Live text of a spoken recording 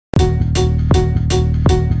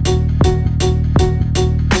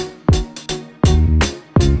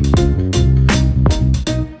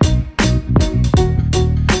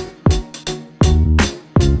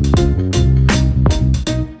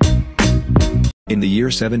In the year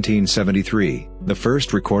 1773, the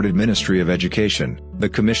first recorded Ministry of Education, the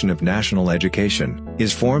Commission of National Education,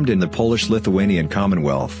 is formed in the Polish-Lithuanian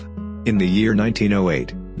Commonwealth. In the year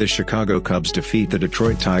 1908, the Chicago Cubs defeat the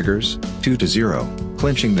Detroit Tigers, 2-0,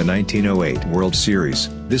 clinching the 1908 World Series.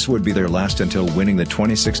 This would be their last until winning the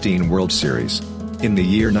 2016 World Series. In the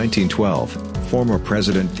year 1912, former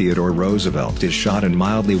President Theodore Roosevelt is shot and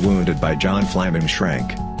mildly wounded by John Flammang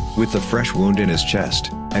Schrank. With the fresh wound in his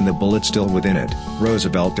chest, and the bullet still within it,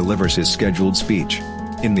 Roosevelt delivers his scheduled speech.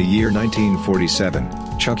 In the year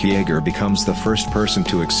 1947, Chuck Yeager becomes the first person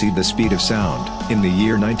to exceed the speed of sound. In the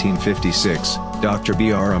year 1956, Dr.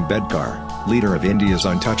 B.R. Ambedkar, leader of India's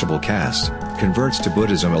Untouchable caste, converts to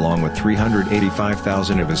Buddhism along with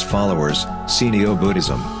 385,000 of his followers, see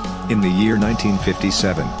Neo-Buddhism. In the year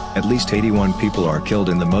 1957, at least 81 people are killed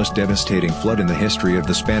in the most devastating flood in the history of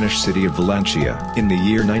the Spanish city of Valencia. In the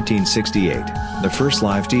year 1968, the first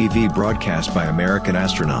live TV broadcast by American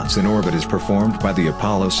astronauts in orbit is performed by the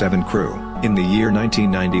Apollo 7 crew. In the year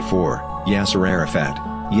 1994, Yasser Arafat,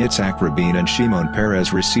 Yitzhak Rabin and Shimon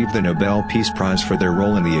Peres received the Nobel Peace Prize for their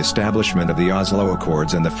role in the establishment of the Oslo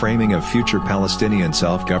Accords and the framing of future Palestinian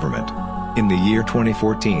self-government. In the year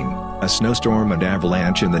 2014, a snowstorm and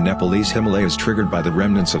avalanche in the Nepalese Himalayas triggered by the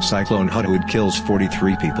remnants of Cyclone Hudhud kills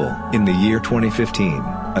 43 people. In the year 2015,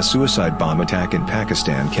 a suicide bomb attack in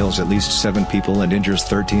Pakistan kills at least 7 people and injures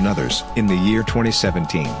 13 others. In the year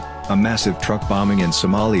 2017, a massive truck bombing in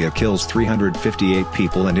Somalia kills 358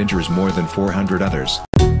 people and injures more than 400 others.